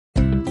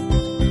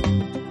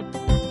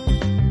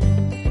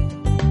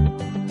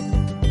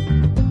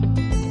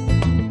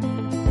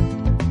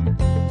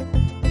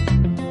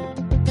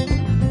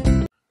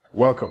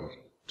Welcome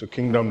to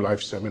Kingdom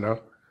Life Seminar,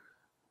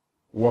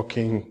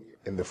 Walking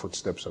in the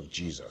Footsteps of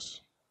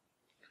Jesus.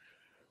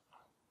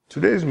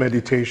 Today's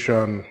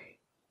meditation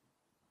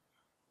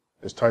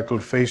is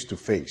titled Face to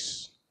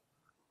Face,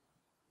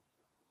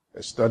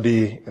 a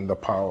study in the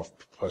power of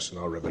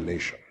personal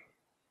revelation.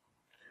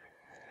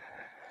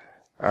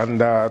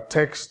 And the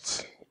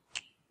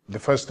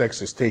first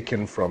text is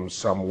taken from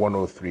Psalm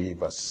 103,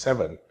 verse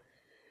 7,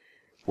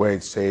 where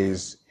it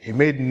says, He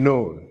made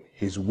known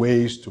His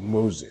ways to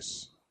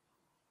Moses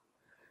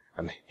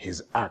and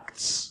His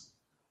acts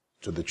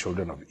to the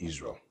children of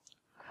Israel.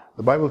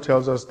 The Bible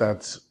tells us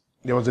that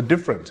there was a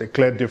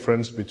clear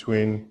difference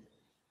between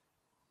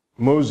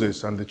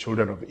Moses and the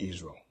children of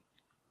Israel.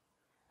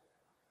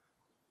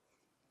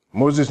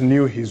 Moses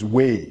knew his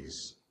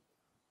ways,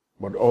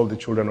 but all the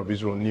children of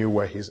Israel knew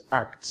were his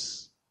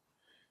acts.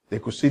 They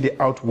could see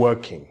the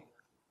outworking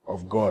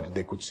of God.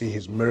 They could see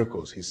his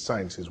miracles, his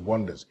signs, his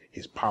wonders,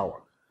 his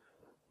power.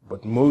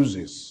 But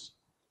Moses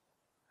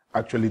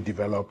actually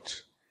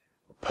developed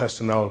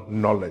personal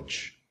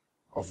knowledge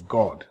of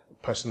God,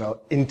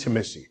 personal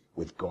intimacy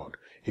with God.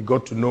 He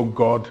got to know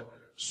God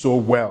so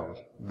well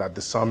that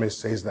the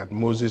psalmist says that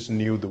Moses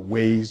knew the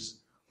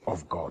ways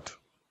of God.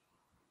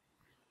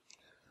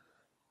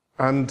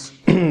 And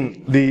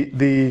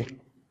the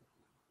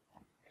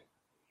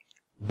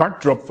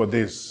backdrop for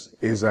this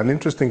is an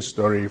interesting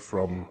story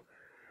from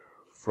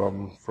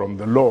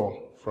the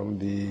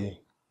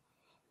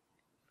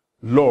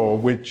law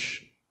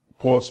which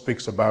Paul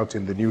speaks about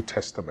in the New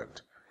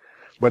Testament.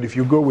 But if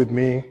you go with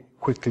me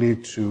quickly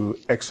to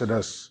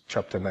Exodus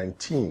chapter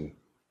 19,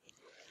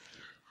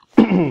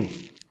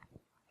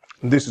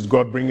 this is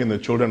God bringing the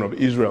children of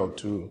Israel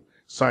to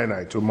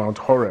Sinai, to Mount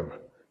Horeb.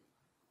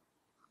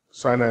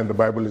 Sinai in the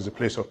Bible is a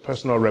place of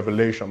personal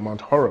revelation. Mount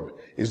Horeb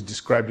is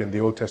described in the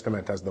Old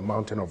Testament as the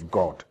mountain of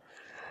God.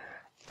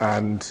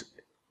 And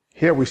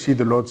here we see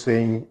the Lord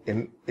saying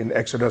in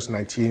Exodus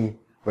 19,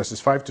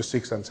 verses 5 to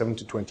 6 and 7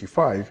 to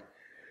 25,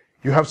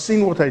 You have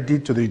seen what I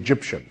did to the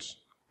Egyptians,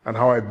 and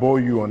how I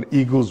bore you on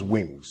eagle's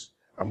wings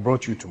and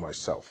brought you to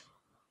myself.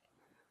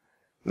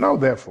 Now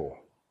therefore,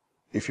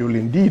 if you will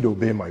indeed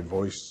obey my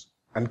voice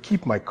and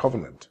keep my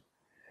covenant,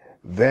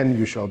 then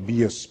you shall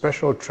be a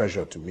special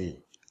treasure to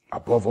me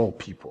above all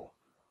people,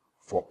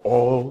 for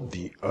all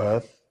the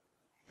earth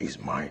is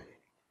mine.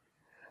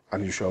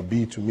 And you shall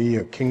be to me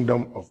a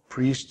kingdom of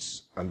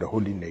priests and a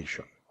holy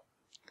nation.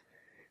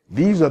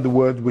 These are the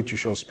words which you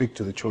shall speak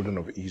to the children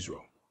of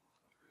Israel.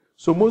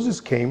 So Moses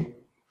came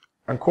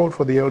and called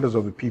for the elders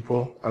of the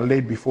people and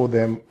laid before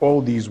them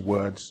all these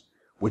words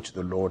which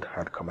the Lord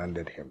had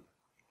commanded him.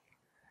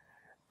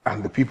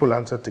 And the people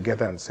answered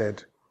together and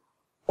said,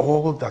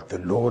 All that the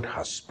Lord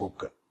has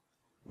spoken,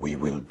 we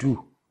will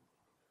do.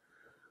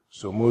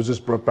 So Moses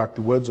brought back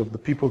the words of the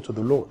people to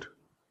the Lord.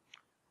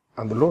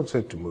 And the Lord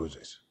said to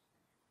Moses,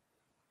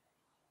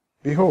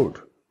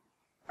 Behold,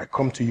 I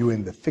come to you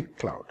in the thick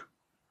cloud,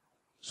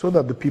 so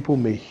that the people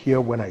may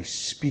hear when I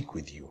speak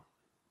with you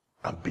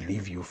and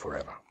believe you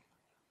forever.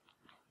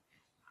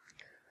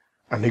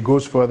 And he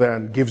goes further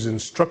and gives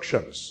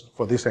instructions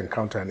for this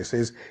encounter. And he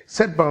says,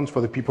 Set bounds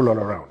for the people all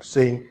around,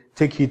 saying,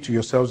 Take heed to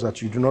yourselves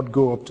that you do not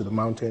go up to the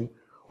mountain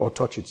or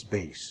touch its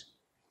base.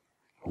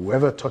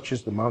 Whoever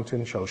touches the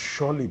mountain shall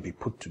surely be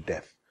put to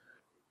death.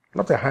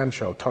 Not a hand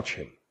shall touch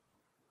him,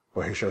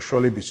 for he shall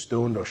surely be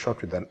stoned or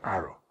shot with an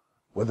arrow.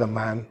 Whether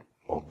man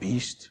or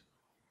beast,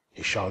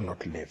 he shall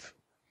not live.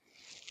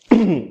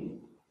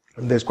 And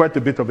there's quite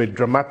a bit of a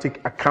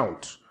dramatic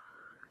account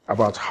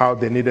about how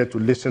they needed to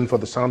listen for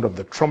the sound of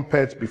the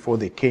trumpet before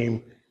they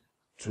came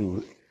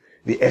to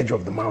the edge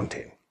of the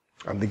mountain.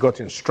 And they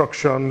got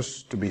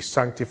instructions to be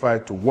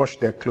sanctified, to wash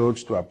their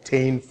clothes, to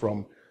abstain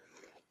from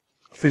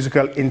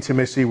physical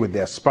intimacy with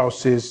their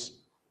spouses.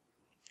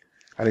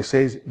 And it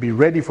says, Be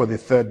ready for the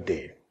third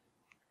day.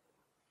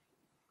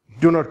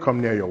 Do not come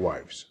near your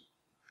wives.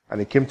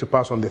 And it came to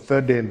pass on the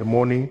third day in the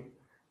morning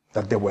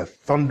that there were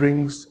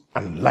thunderings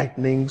and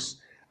lightnings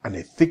and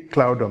a thick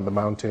cloud on the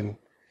mountain,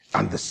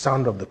 and the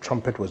sound of the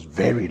trumpet was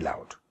very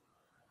loud,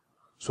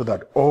 so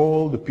that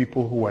all the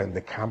people who were in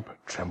the camp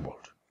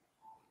trembled.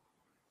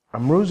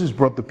 And Moses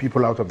brought the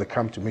people out of the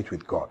camp to meet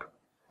with God,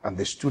 and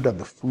they stood at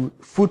the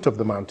foot of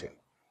the mountain.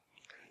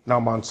 Now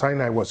Mount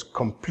Sinai was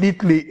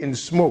completely in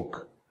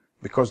smoke,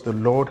 because the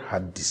Lord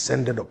had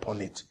descended upon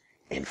it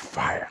in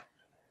fire.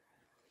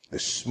 The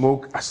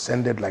smoke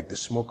ascended like the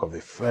smoke of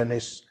a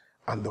furnace,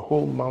 and the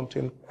whole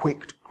mountain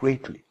quaked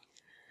greatly.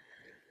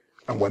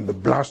 And when the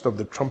blast of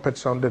the trumpet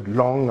sounded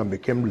long and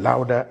became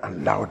louder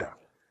and louder,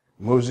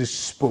 Moses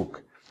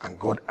spoke, and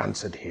God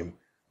answered him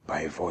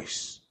by a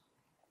voice.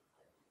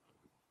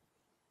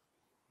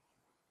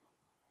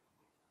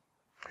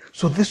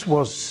 So this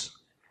was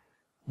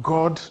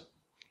God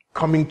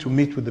coming to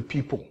meet with the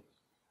people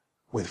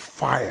with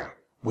fire,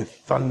 with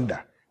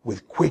thunder,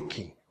 with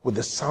quaking, with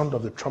the sound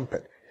of the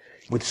trumpet,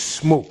 with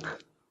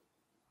smoke.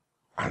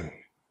 And,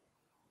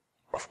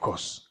 of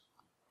course,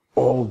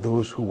 all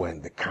those who were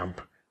in the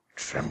camp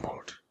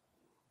trembled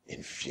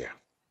in fear.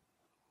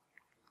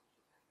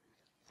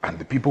 And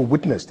the people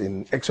witnessed.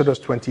 In Exodus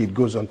 20, it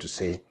goes on to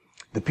say,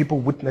 the people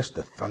witnessed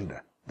the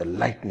thunder, the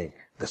lightning,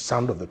 the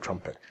sound of the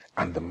trumpet,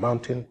 and the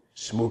mountain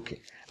smoking.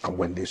 And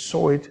when they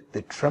saw it,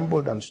 they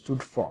trembled and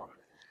stood far.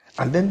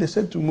 And then they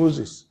said to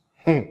Moses,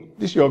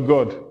 this is your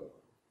God.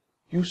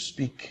 You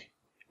speak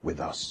with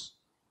us,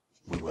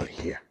 we will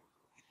hear.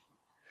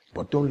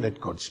 But don't let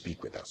God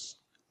speak with us,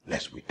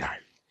 lest we die.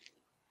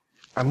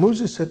 And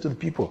Moses said to the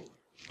people,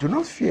 do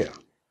not fear,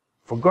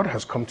 for God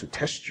has come to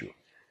test you,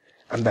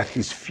 and that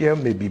his fear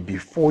may be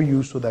before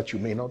you so that you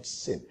may not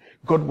sin.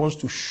 God wants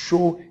to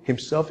show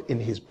himself in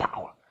his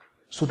power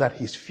so that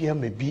his fear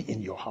may be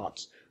in your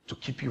hearts to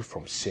keep you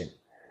from sin.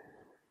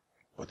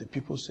 But the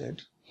people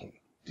said,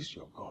 this is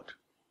your God.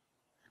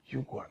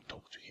 You go and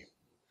talk to him.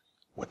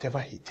 Whatever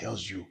he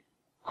tells you,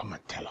 come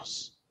and tell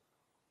us.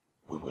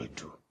 We will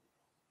do.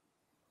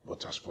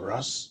 But as for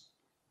us,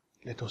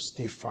 let us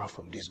stay far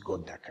from this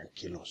God that can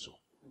kill us all.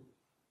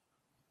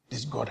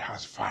 This God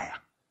has fire.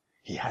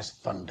 He has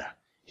thunder.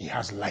 He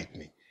has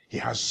lightning. He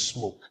has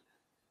smoke.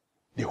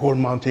 The whole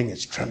mountain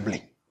is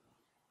trembling.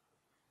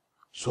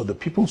 So the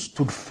people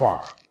stood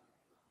afar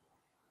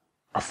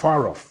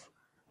off,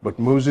 but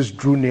Moses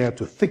drew near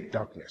to thick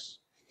darkness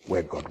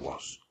where God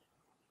was.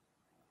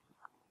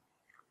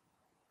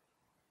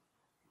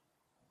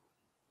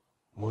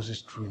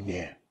 Moses drew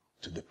near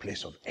to the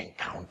place of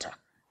encounter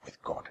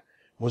with God.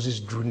 Moses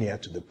drew near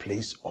to the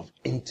place of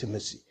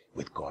intimacy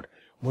with God.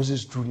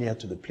 Moses drew near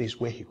to the place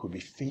where he could be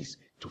face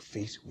to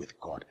face with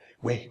God,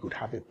 where he could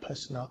have a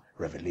personal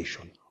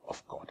revelation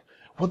of God.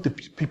 What the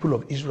people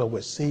of Israel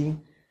were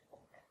saying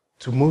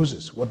to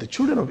Moses, what the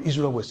children of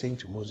Israel were saying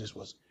to Moses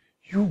was,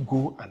 you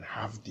go and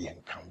have the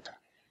encounter.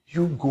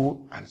 You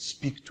go and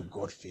speak to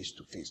God face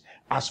to face.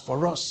 As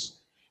for us,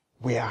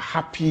 we are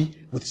happy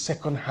with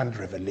second-hand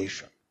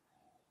revelation.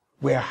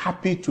 We are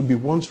happy to be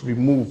once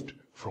removed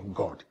from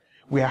God.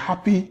 We are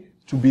happy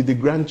to be the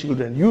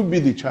grandchildren. You be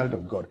the child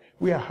of God.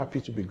 We are happy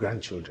to be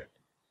grandchildren.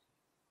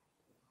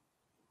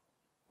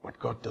 But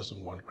God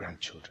doesn't want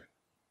grandchildren.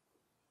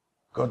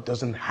 God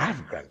doesn't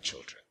have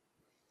grandchildren.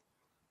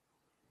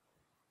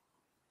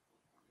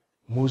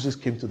 Moses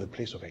came to the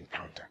place of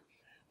encounter.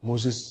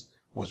 Moses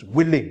was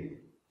willing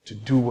to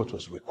do what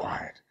was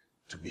required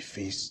to be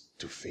face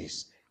to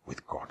face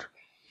with God.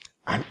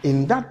 And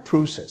in that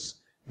process,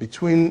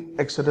 between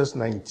Exodus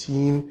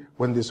 19,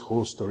 when this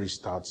whole story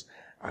starts,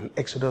 and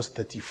Exodus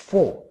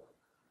 34,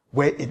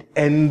 where it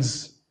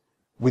ends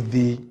with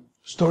the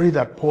story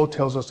that Paul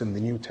tells us in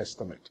the New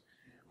Testament,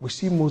 we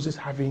see Moses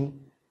having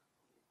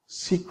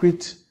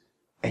secret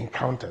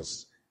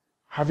encounters,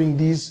 having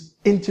these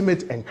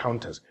intimate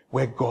encounters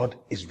where God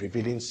is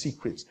revealing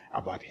secrets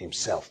about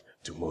himself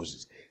to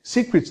Moses.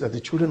 Secrets that the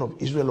children of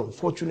Israel,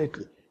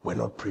 unfortunately, were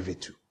not privy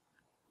to.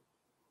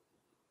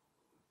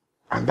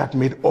 And that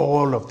made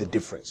all of the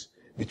difference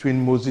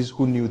between Moses,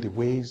 who knew the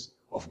ways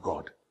of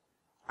God,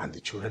 and the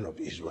children of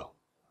Israel,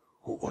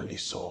 who only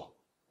saw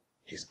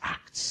his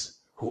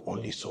acts, who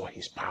only saw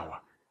his power,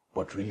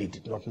 but really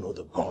did not know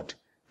the God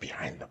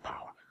behind the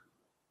power.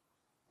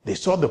 They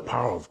saw the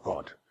power of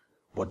God,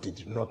 but they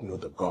did not know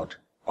the God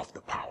of the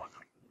power.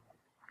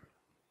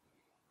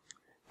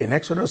 In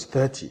Exodus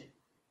 30,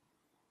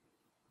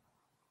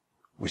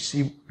 we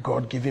see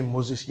God giving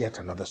Moses yet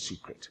another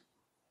secret.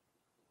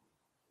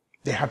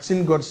 They had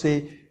seen God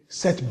say,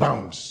 set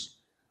bounds.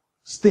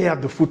 Stay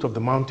at the foot of the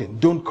mountain.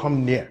 Don't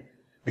come near.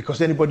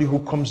 Because anybody who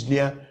comes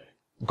near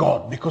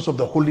God, because of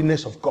the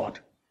holiness of God,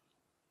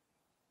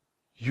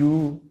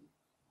 you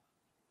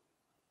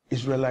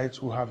Israelites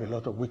who have a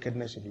lot of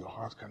wickedness in your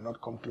heart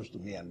cannot come close to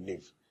me and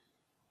live.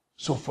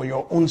 So for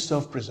your own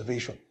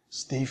self-preservation,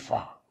 stay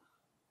far.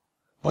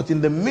 But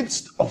in the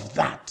midst of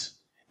that,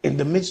 in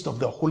the midst of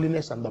the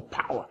holiness and the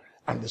power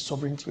and the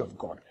sovereignty of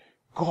God,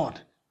 God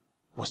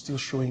was still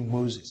showing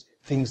Moses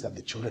things that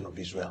the children of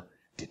Israel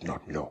did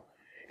not know.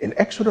 In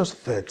Exodus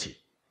 30,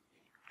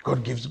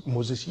 God gives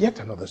Moses yet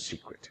another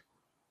secret.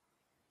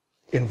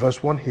 In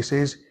verse 1, he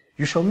says,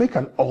 you shall make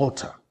an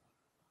altar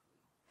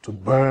to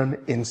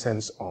burn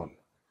incense on.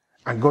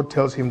 And God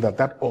tells him that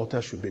that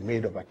altar should be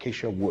made of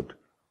acacia wood.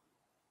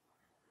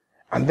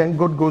 And then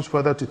God goes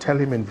further to tell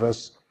him in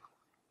verses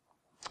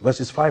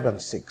 5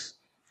 and 6,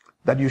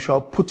 that you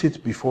shall put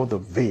it before the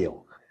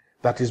veil,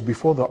 that is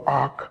before the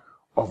ark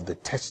of the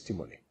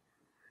testimony,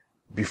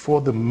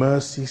 before the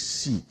mercy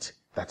seat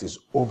that is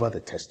over the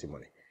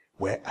testimony,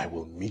 where I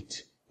will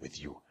meet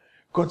with you.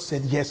 God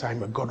said, yes,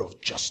 I'm a God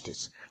of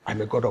justice.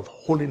 I'm a God of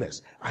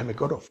holiness. I'm a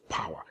God of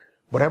power.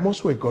 But I'm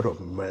also a God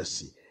of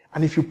mercy.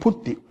 And if you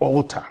put the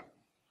altar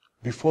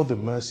before the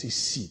mercy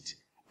seat,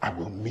 I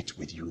will meet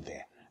with you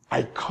there.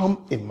 I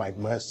come in my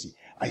mercy.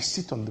 I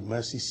sit on the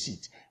mercy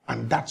seat.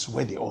 And that's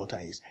where the altar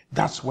is.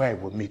 That's where I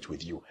will meet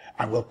with you.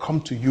 I will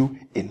come to you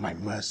in my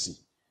mercy.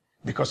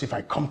 Because if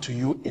I come to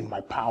you in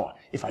my power,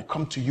 if I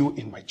come to you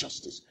in my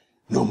justice,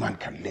 no man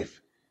can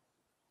live.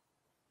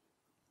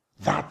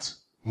 That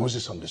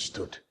Moses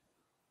understood,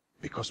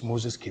 because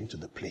Moses came to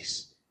the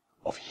place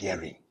of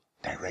hearing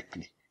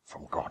directly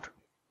from God.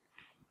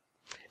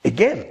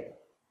 Again,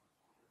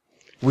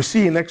 we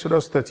see in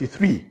Exodus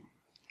 33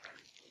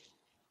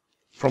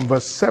 from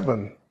verse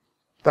 7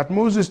 that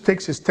Moses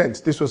takes his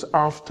tent. This was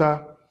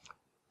after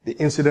the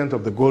incident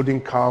of the golden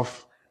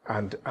calf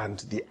and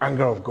the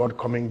anger of God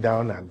coming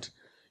down and,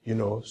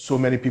 so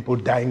many people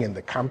dying in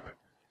the camp.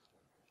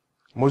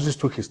 Moses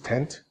took his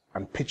tent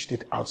and pitched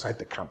it outside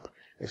the camp.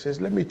 He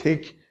says, let me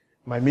take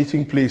my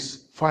meeting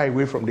place far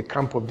away from the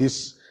camp of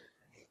these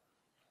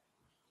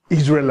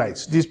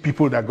Israelites, these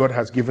people that God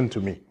has given to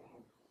me.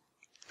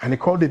 And he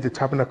called it the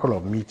tabernacle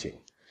of meeting.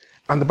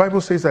 And the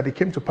Bible says that it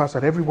came to pass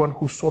that everyone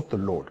who sought the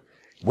Lord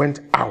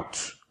went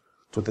out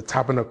to the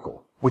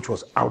tabernacle, which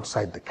was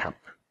outside the camp.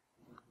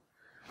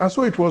 And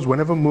so it was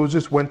whenever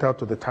Moses went out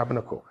to the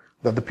tabernacle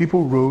that the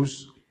people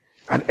rose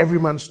and every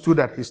man stood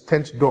at his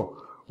tent door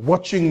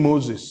watching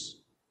Moses.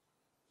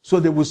 So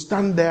they would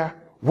stand there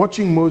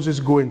watching Moses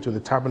go into the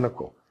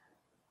tabernacle.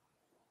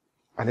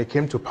 And it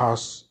came to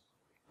pass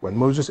when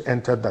Moses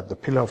entered that the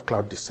pillar of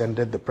cloud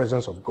descended, the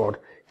presence of God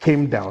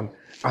came down,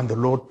 and the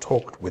Lord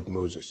talked with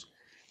Moses.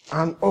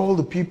 And all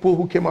the people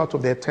who came out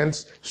of their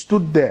tents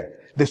stood there.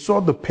 They saw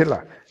the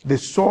pillar. They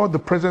saw the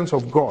presence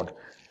of God.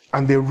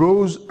 And they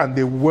rose and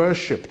they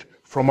worshipped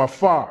from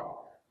afar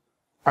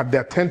at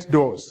their tent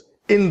doors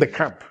in the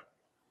camp.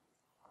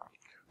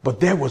 But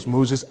there was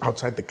Moses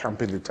outside the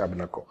camp in the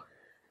tabernacle.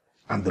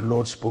 And the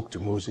Lord spoke to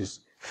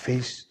Moses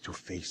face to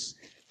face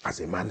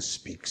as a man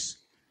speaks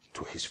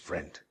to his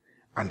friend.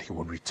 And he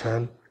would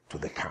return to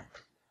the camp.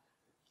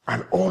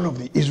 And all of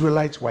the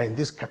Israelites were in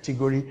this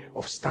category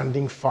of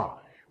standing far,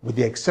 with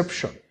the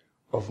exception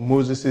of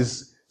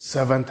Moses'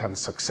 servant and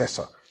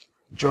successor,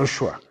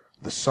 Joshua,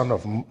 the son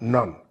of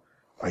Nun,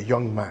 a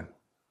young man.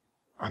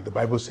 And the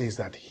Bible says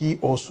that he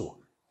also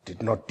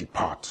did not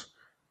depart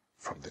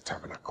from the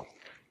tabernacle.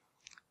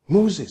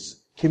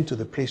 Moses came to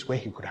the place where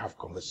he could have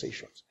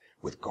conversations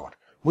with God.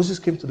 Moses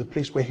came to the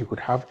place where he could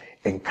have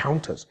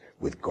encounters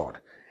with God.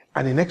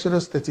 And in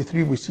Exodus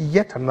 33, we see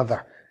yet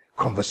another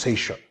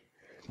conversation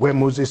where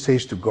Moses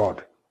says to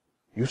God,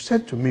 you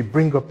said to me,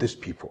 bring up this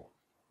people,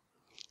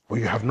 but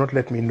you have not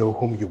let me know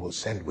whom you will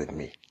send with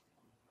me.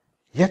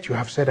 Yet you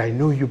have said, I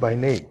know you by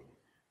name.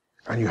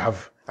 And you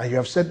have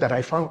said that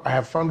I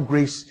have found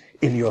grace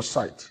in your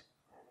sight.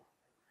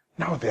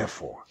 Now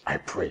therefore, I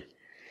pray,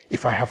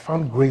 if I have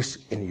found grace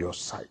in your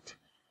sight,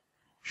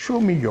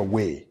 show me your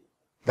way,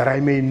 that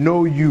I may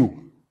know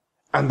you,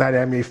 and that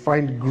I may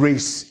find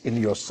grace in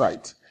your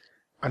sight.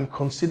 And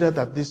consider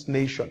that this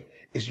nation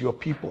is your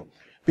people.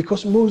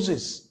 Because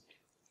Moses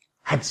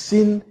had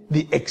seen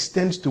the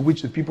extent to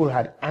which the people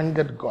had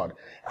angered God.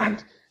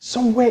 And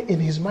somewhere in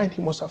his mind,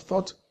 he must have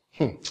thought,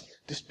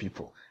 these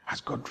people,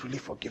 has God really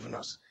forgiven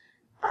us?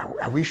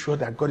 Are we sure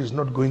that God is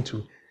not going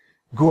to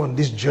go on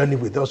this journey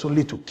with us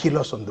only to kill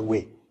us on the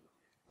way?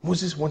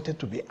 Moses wanted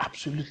to be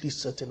absolutely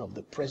certain of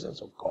the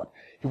presence of God.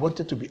 He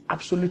wanted to be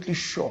absolutely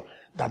sure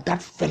that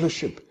that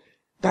fellowship,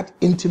 that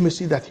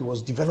intimacy that he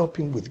was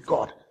developing with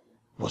God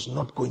was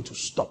not going to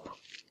stop.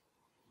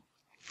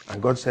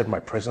 And God said, my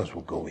presence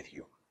will go with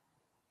you,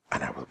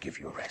 and I will give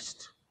you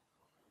rest.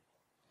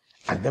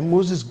 And then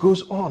Moses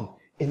goes on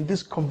in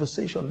this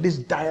conversation, this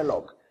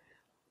dialogue,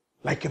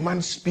 like a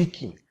man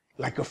speaking,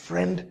 like a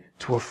friend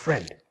to a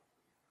friend.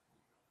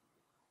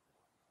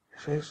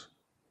 He says,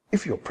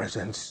 if your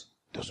presence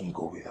doesn't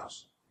go with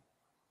us,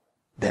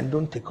 then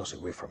don't take us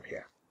away from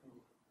here.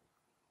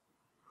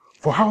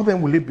 For how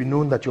then will it be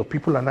known that your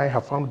people and I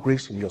have found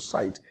grace in your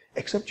sight,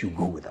 except you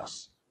go with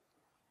us?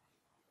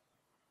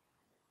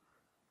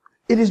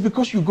 It is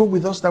because you go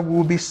with us that we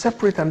will be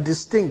separate and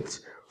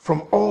distinct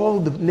from all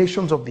the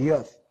nations of the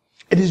earth.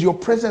 It is your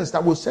presence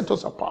that will set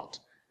us apart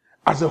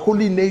as a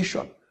holy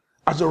nation,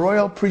 as a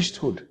royal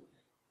priesthood,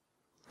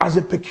 as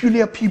a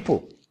peculiar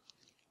people.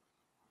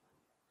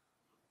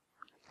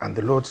 And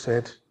the Lord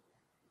said,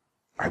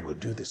 I will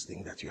do this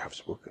thing that you have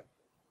spoken.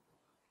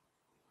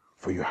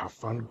 For you have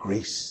found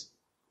grace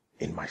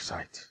in my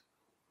sight.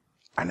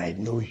 And I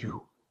know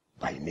you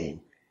by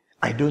name.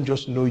 I don't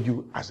just know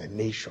you as a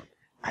nation.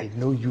 I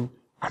know you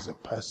as a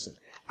person.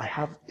 I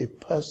have a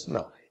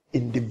personal,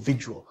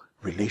 individual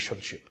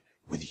relationship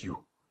with you.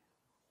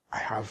 I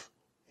have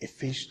a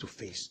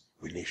face-to-face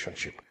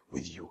relationship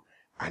with you.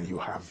 And you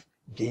have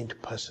gained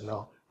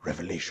personal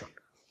revelation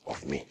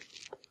of me.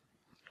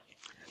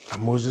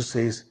 And Moses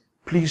says,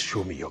 please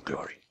show me your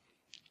glory.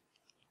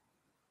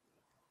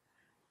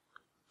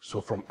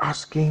 So from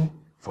asking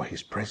for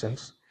his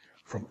presence,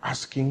 from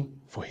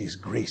asking for his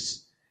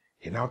grace,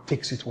 he now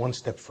takes it one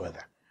step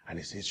further and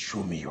he says,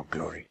 show me your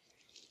glory.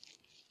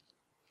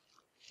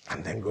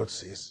 And then God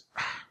says,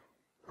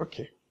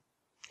 okay,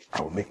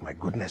 I will make my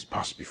goodness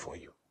pass before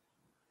you.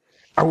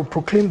 I will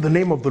proclaim the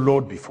name of the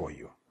Lord before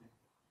you.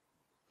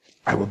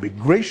 I will be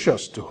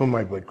gracious to whom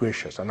I will be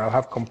gracious, and I'll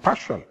have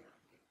compassion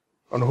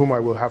on whom I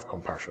will have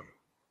compassion.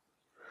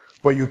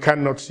 But you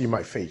cannot see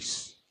my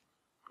face,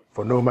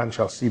 for no man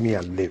shall see me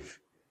and live.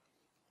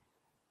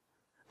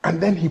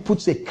 And then he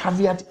puts a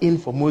caveat in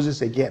for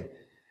Moses again,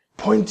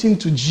 pointing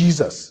to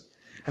Jesus.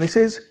 And he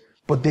says,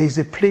 but there is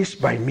a place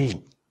by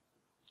me.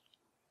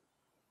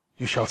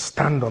 You shall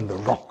stand on the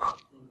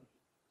rock.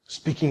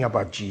 Speaking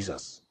about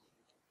Jesus.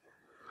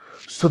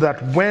 so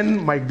that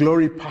when my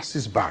glory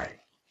passes by,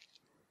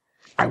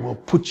 I will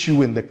put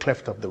you in the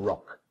cleft of the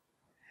rock.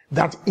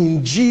 That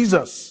in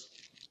Jesus,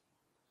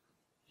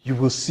 you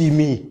will see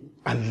me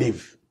and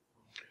live.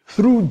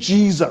 Through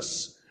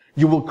Jesus,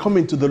 you will come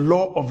into the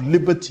law of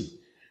liberty,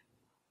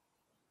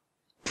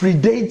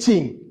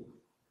 predating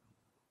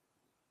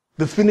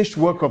the finished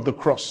work of the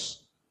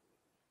cross.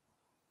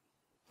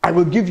 I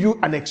will give you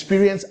an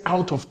experience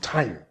out of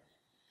time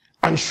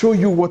and show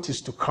you what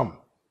is to come.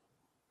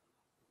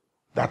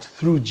 That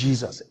through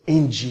Jesus,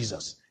 in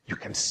Jesus, you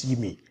can see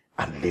me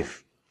and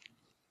live.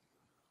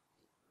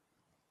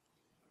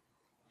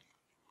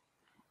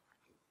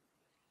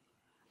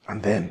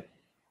 And then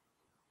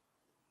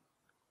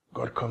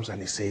God comes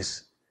and he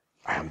says,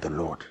 I am the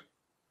Lord,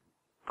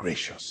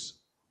 gracious,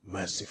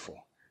 merciful,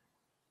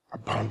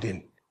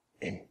 abounding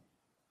in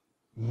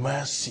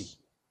mercy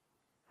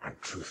and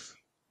truth.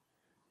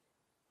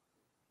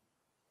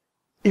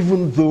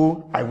 Even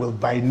though I will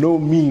by no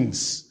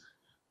means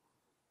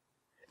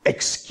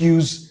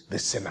excuse the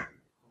sinner,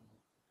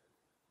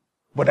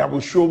 but I will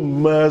show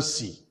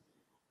mercy.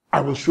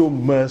 I will show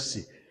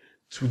mercy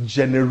to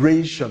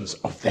generations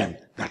of them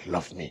that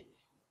love me.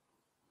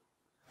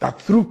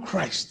 That through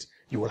Christ,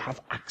 you will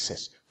have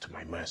access to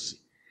my mercy.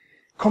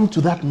 Come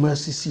to that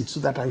mercy seat so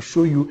that I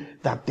show you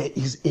that there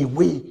is a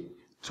way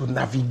to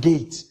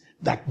navigate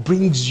that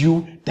brings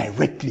you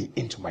directly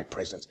into my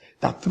presence.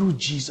 That through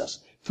Jesus,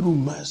 through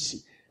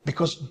mercy,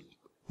 because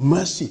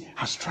mercy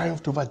has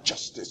triumphed over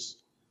justice,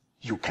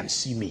 you can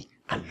see me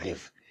and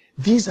live.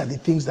 These are the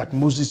things that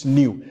Moses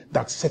knew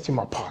that set him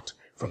apart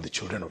from the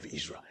children of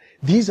Israel.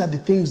 These are the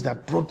things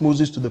that brought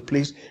Moses to the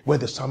place where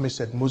the psalmist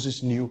said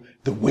Moses knew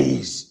the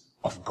ways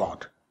of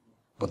God,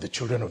 but the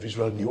children of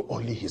Israel knew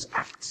only his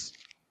acts.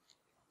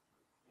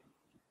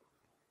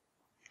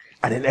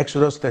 And in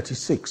Exodus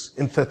 36,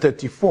 in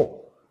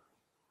 34,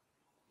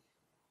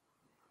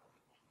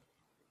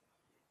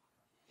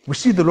 we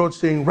see the Lord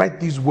saying, write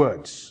these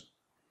words.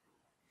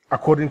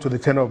 According to the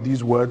tenor of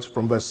these words,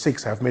 from verse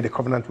 6, I have made a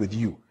covenant with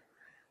you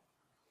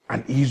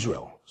and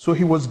Israel. So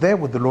he was there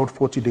with the Lord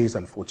 40 days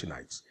and 40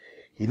 nights.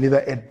 He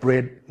neither ate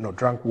bread nor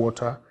drank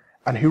water,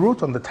 and he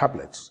wrote on the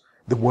tablets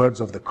the words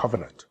of the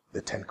covenant,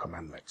 the 10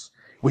 commandments,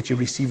 which he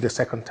received a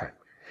second time.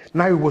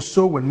 Now it was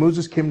so when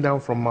Moses came down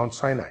from Mount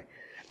Sinai,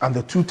 and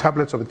the 2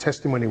 tablets of the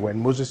testimony were in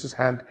Moses'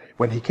 hand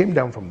when he came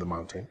down from the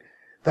mountain,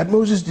 that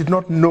Moses did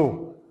not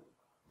know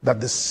that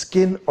the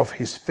skin of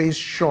his face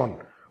shone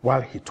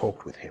while he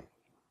talked with him.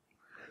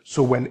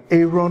 So when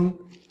Aaron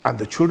and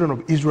the children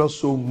of Israel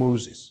saw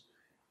Moses,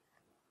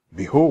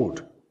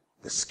 behold,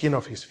 the skin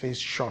of his face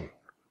shone,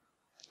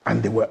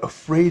 and they were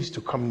afraid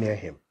to come near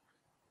him.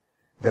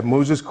 Then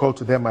Moses called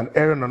to them, and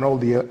Aaron and all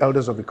the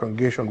elders of the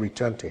congregation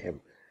returned to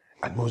him,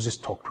 and Moses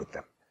talked with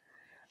them.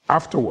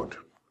 Afterward,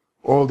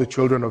 all the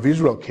children of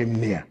Israel came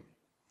near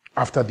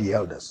after the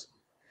elders,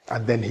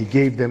 and then he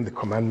gave them the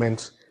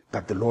commandments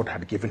that the Lord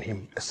had given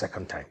him a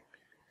second time.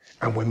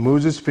 And when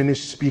Moses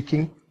finished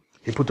speaking,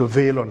 he put a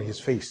veil on his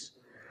face.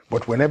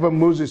 But whenever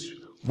Moses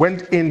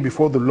went in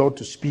before the Lord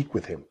to speak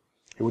with him,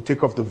 he would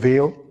take off the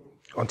veil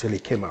until he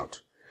came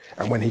out.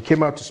 And when he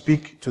came out to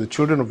speak to the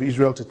children of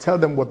Israel to tell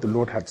them what the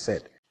Lord had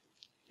said,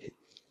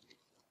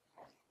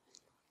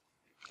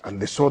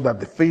 and they saw that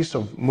the face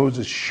of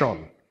Moses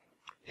shone,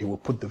 he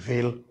would put the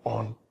veil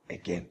on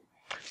again.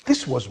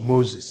 This was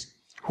Moses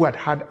who had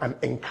had an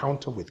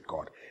encounter with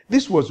God.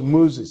 This was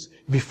Moses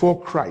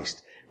before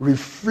Christ,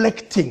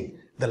 reflecting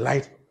the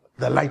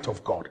light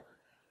of God.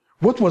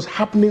 What was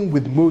happening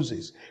with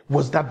Moses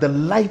was that the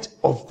light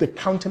of the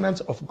countenance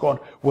of God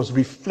was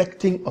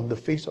reflecting on the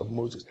face of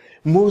Moses.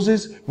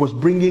 Moses was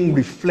bringing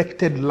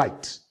reflected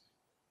light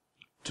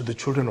to the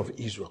children of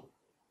Israel.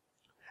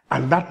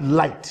 And that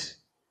light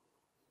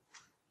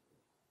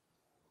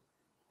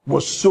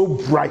was so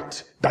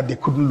bright that they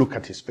couldn't look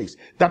at his face.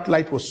 That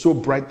light was so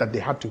bright that they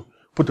had to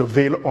put a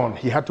veil on.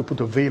 He had to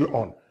put a veil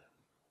on.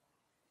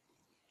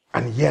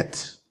 And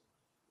yet,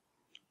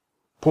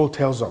 Paul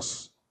tells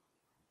us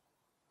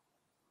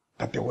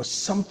that there was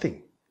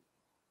something,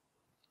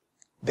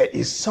 there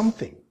is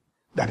something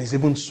that is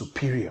even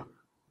superior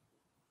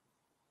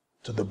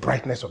to the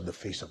brightness of the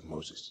face of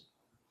Moses.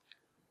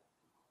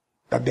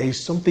 That there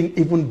is something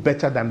even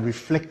better than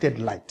reflected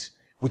light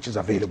which is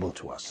available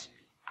to us.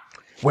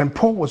 When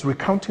Paul was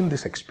recounting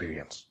this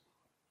experience,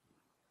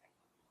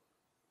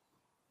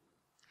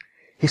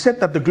 he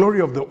said that the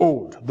glory of the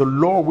old, the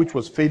law which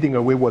was fading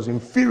away, was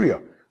inferior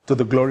to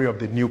the glory of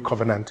the new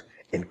covenant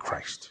in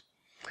Christ.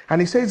 And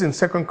he says in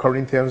 2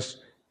 Corinthians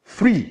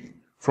 3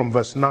 from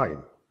verse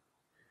 9,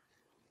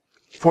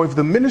 for if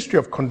the ministry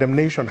of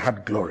condemnation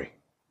had glory,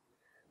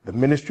 the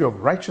ministry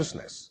of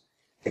righteousness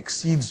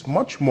exceeds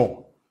much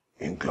more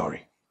in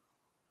glory.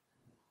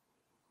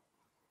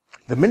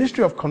 The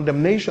ministry of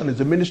condemnation is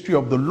the ministry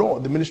of the law,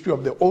 the ministry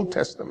of the Old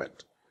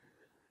Testament.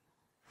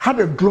 Had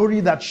a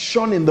glory that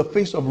shone in the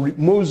face of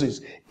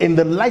Moses, in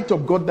the light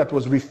of God that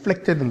was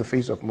reflected in the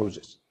face of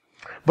Moses.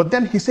 But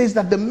then he says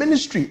that the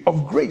ministry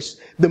of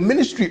grace, the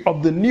ministry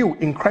of the new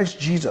in Christ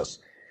Jesus,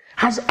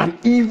 has an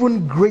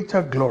even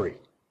greater glory.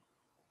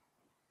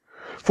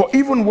 For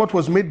even what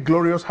was made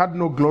glorious had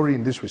no glory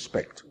in this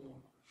respect,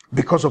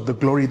 because of the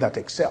glory that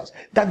excels.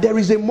 That there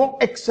is a more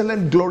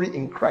excellent glory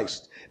in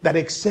Christ that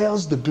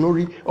excels the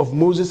glory of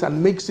Moses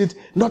and makes it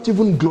not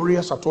even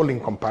glorious at all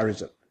in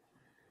comparison.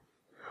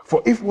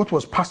 For if what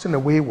was passing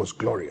away was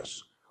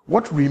glorious,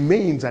 what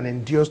remains and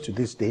endures to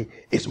this day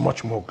is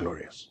much more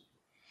glorious.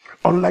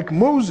 Unlike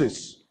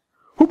Moses,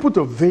 who put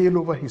a veil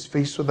over his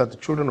face so that the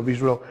children of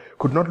Israel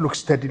could not look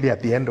steadily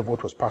at the end of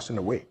what was passing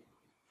away.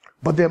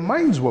 But their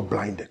minds were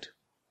blinded.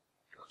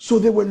 So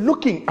they were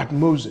looking at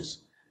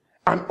Moses,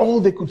 and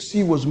all they could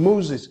see was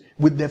Moses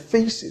with their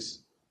faces.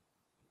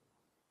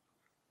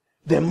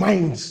 Their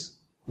minds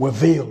were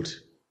veiled.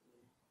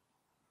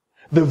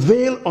 The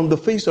veil on the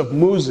face of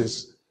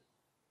Moses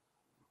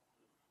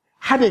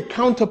had a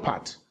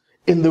counterpart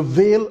in the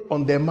veil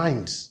on their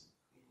minds.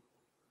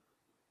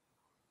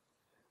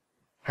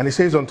 And he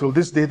says, until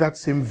this day, that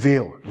same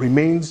veil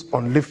remains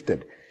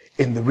unlifted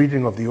in the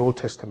reading of the Old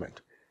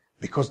Testament,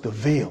 because the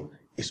veil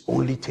is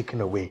only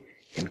taken away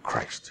in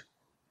Christ.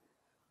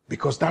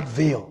 Because that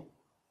veil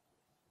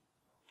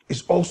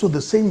is also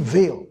the same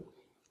veil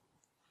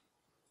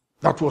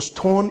that was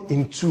torn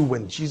in two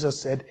when Jesus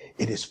said,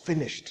 it is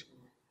finished.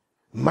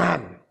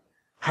 Man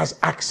has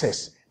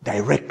access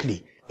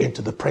directly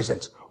into the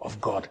presence of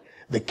God.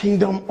 The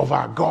kingdom of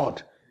our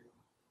God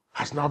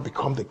has now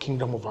become the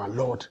kingdom of our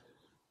Lord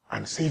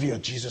and Savior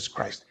Jesus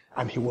Christ.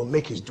 And he will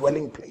make his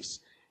dwelling place.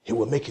 He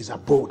will make his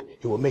abode.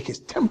 He will make his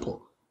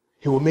temple.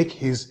 He will make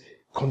his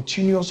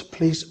continuous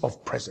place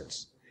of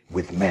presence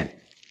with men.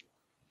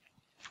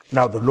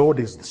 Now the Lord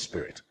is the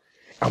Spirit.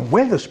 And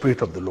where the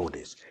Spirit of the Lord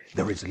is,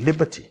 there is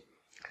liberty.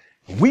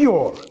 We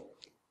all,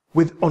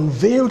 with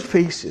unveiled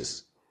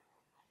faces,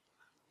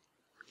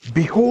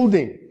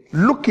 beholding,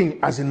 looking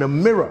as in a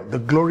mirror the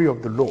glory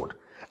of the Lord,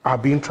 are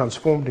being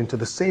transformed into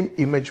the same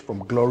image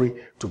from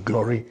glory to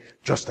glory,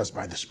 just as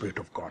by the Spirit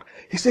of God.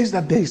 He says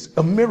that there is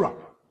a mirror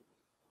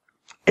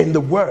in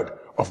the Word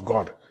of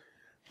God,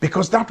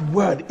 because that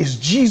Word is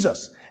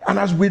Jesus. And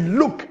as we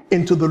look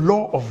into the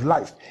law of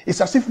life,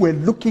 it's as if we're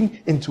looking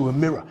into a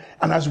mirror.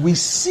 And as we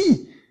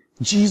see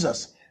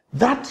Jesus,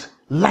 that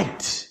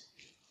light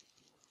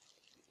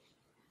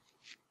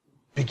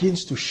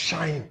begins to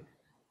shine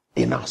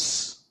in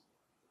us.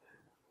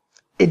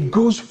 It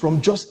goes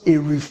from just a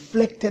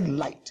reflected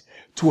light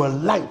to a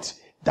light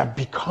that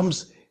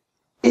becomes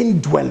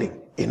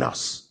indwelling in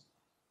us.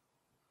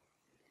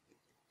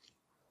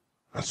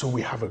 And so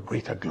we have a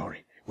greater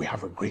glory. We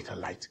have a greater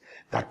light.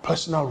 That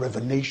personal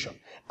revelation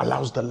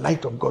allows the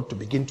light of God to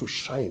begin to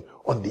shine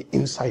on the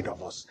inside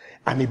of us.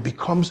 And it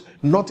becomes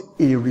not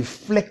a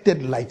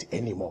reflected light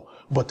anymore,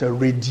 but a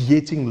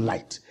radiating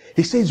light.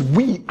 He says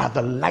we are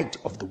the light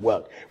of the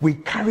world. We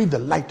carry the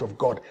light of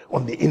God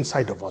on the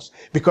inside of us.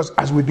 Because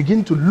as we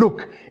begin to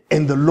look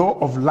in the law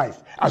of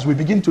life, as we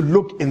begin to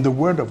look in the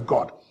Word of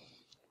God,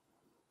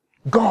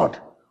 God,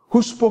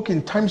 who spoke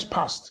in times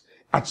past,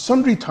 at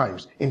sundry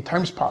times, in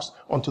times past,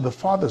 unto the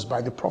fathers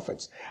by the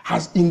prophets,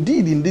 has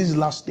indeed in these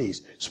last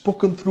days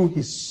spoken through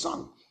his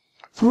Son,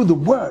 through the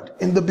Word.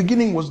 In the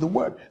beginning was the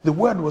Word. The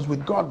Word was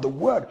with God. The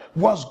Word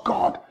was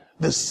God.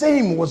 The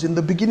same was in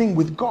the beginning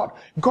with God.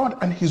 God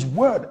and his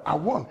Word are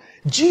one.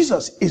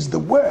 Jesus is the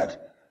Word.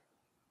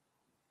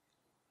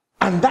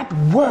 And that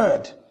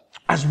Word,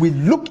 as we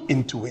look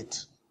into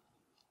it,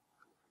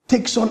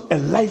 takes on a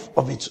life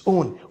of its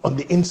own on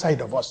the inside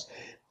of us,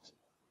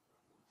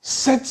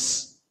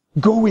 sets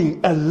going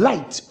a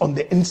light on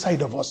the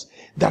inside of us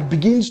that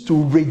begins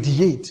to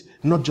radiate,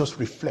 not just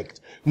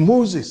reflect.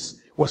 Moses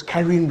was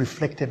carrying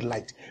reflected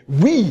light.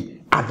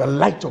 We are the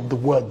light of the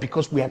world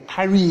because we are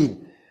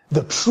carrying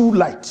the true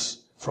light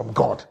from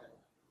God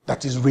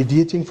that is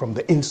radiating from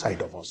the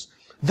inside of us.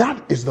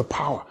 That is the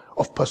power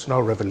of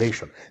personal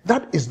revelation.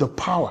 That is the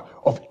power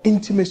of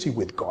intimacy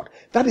with God.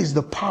 That is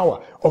the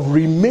power of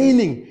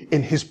remaining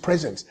in his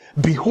presence,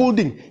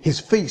 beholding his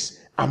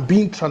face and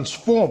being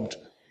transformed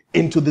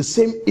into the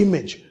same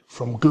image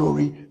from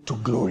glory to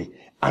glory.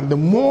 And the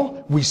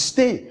more we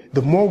stay,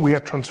 the more we are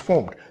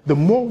transformed. The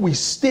more we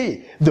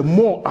stay, the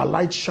more our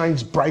light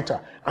shines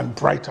brighter and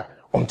brighter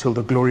until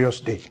the glorious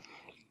day.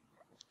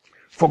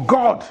 For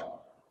God,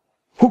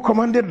 who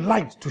commanded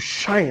light to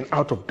shine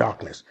out of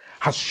darkness,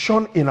 has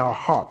shone in our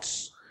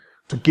hearts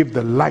to give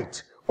the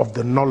light of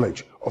the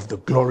knowledge of the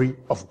glory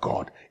of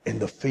God in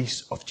the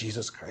face of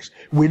Jesus Christ.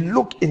 We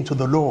look into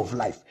the law of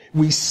life.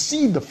 We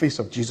see the face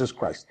of Jesus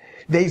Christ.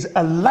 There is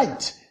a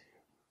light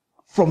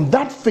from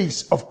that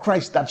face of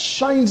Christ that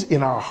shines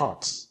in our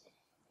hearts.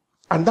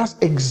 And that's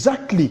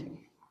exactly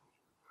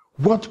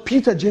what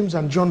Peter, James,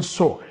 and John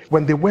saw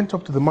when they went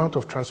up to the Mount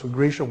of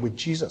Transfiguration with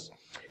Jesus.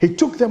 He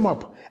took them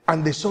up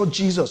and they saw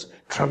Jesus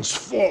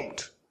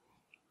transformed.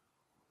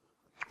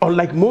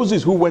 Unlike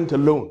Moses, who went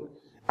alone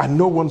and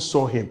no one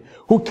saw him,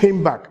 who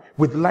came back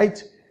with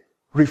light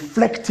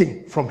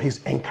reflecting from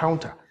his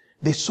encounter.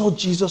 They saw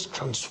Jesus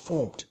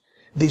transformed.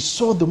 They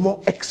saw the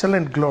more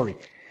excellent glory.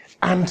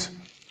 And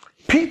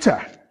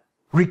Peter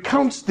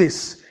recounts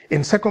this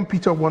in 2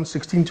 Peter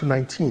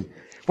 1:16-19,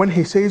 when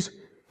he says,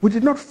 we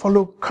did not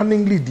follow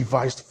cunningly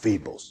devised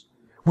fables,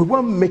 We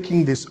weren't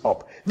making this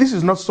up. This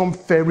is not some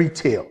fairy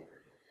tale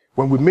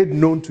when we made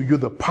known to you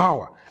the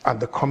power and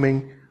the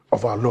coming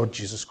of our Lord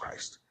Jesus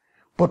Christ.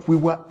 But we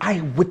were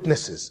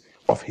eyewitnesses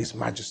of his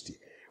majesty.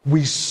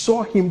 We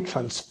saw him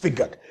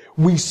transfigured.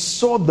 We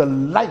saw the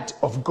light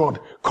of God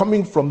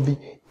coming from the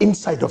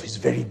inside of his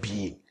very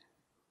being,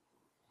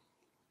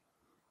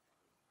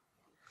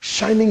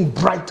 shining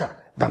brighter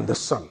than the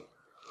sun.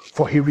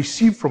 For he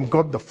received from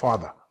God the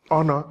Father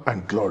honor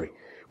and glory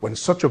when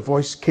such a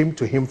voice came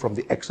to him from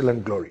the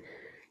excellent glory.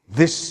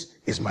 This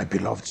is my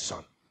beloved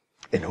Son,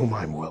 in whom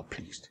I am well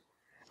pleased.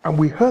 And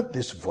we heard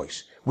this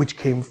voice which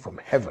came from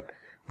heaven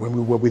when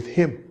we were with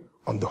him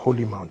on the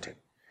holy mountain.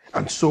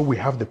 And so we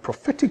have the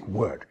prophetic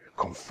word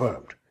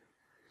confirmed,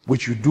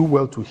 which you do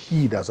well to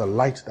heed as a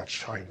light that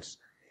shines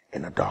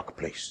in a dark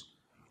place,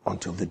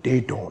 until the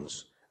day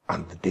dawns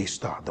and the day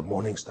star, the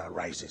morning star,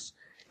 rises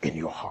in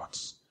your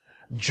hearts.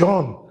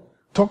 John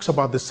talks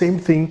about the same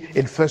thing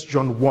in 1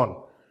 John 1,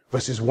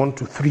 verses 1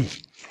 to 3,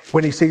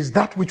 when he says,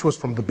 that which was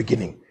from the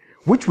beginning,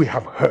 which we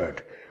have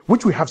heard,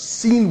 which we have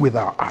seen with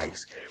our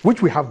eyes,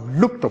 which we have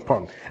looked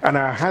upon, and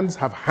our hands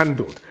have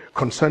handled,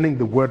 concerning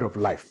the word of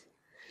life.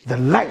 The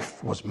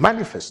life was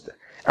manifested,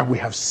 and we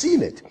have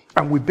seen it,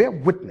 and we bear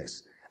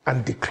witness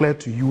and declare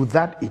to you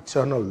that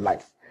eternal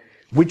life,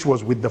 which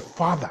was with the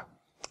Father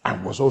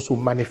and was also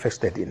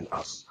manifested in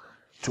us.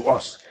 To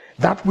us,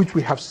 that which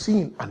we have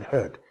seen and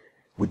heard,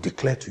 we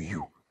declare to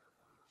you,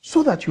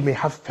 so that you may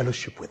have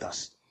fellowship with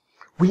us.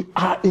 We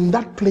are in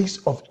that place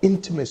of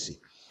intimacy,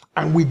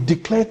 and we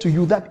declare to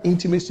you that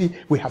intimacy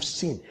we have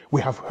seen,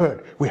 we have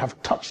heard, we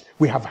have touched,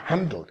 we have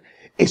handled.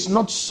 It's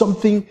not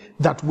something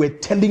that we're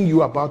telling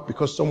you about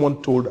because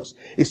someone told us.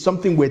 It's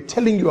something we're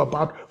telling you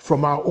about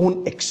from our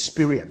own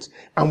experience.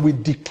 And we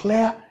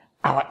declare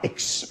our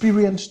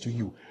experience to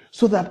you,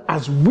 so that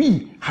as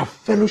we have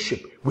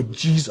fellowship with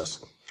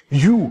Jesus,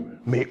 you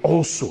may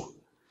also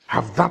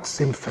have that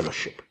same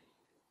fellowship.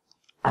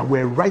 And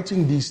we're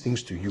writing these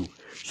things to you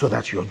so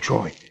that your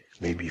joy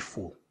may be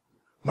full.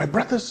 My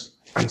brothers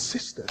and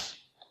sisters,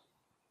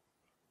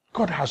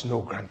 God has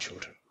no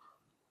grandchildren.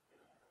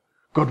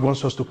 God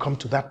wants us to come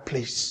to that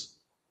place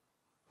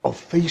of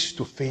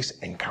face-to-face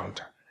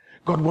encounter.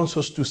 God wants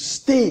us to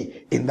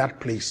stay in that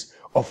place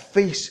of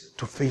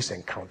face-to-face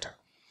encounter,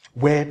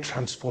 where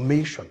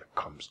transformation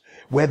comes,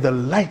 where the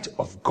light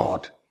of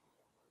God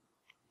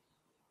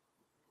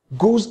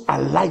goes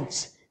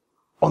alight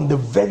on the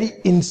very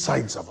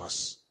insides of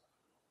us,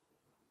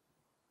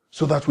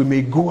 so that we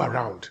may go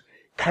around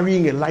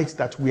carrying a light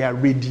that we are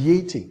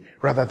radiating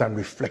rather than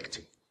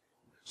reflecting,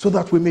 so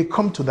that we may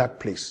come to that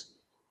place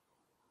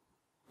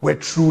where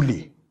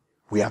truly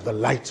we are the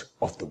light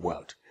of the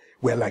world.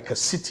 We are like a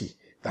city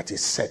that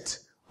is set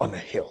on a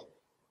hill.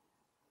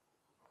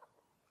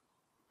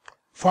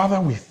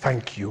 Father, we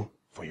thank you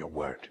for your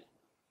word.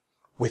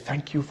 We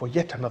thank you for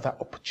yet another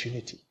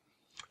opportunity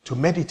to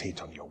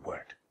meditate on your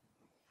word.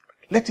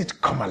 Let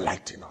it come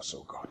alight in us,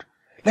 O God.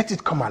 Let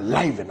it come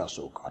alive in us,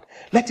 O God.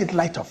 Let it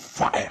light a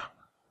fire,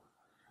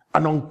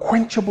 an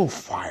unquenchable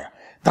fire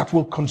that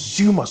will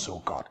consume us,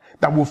 O God,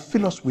 that will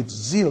fill us with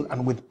zeal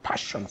and with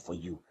passion for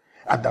you,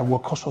 and that will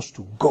cause us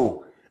to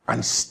go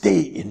and stay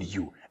in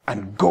you,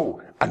 and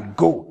go and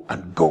go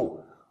and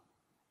go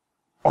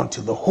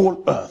until the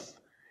whole earth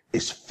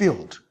is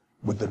filled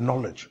with the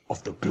knowledge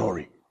of the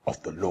glory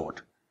of the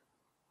Lord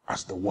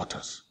as the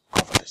waters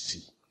cover the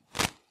sea.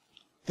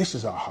 This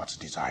is our heart's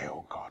desire,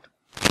 O God.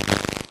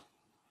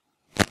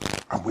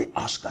 And we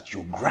ask that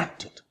you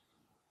grant it,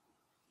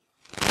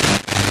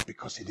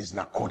 because it is in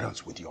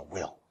accordance with your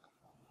will.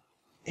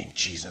 In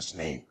Jesus'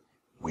 name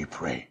we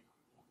pray.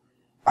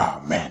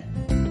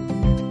 Amen.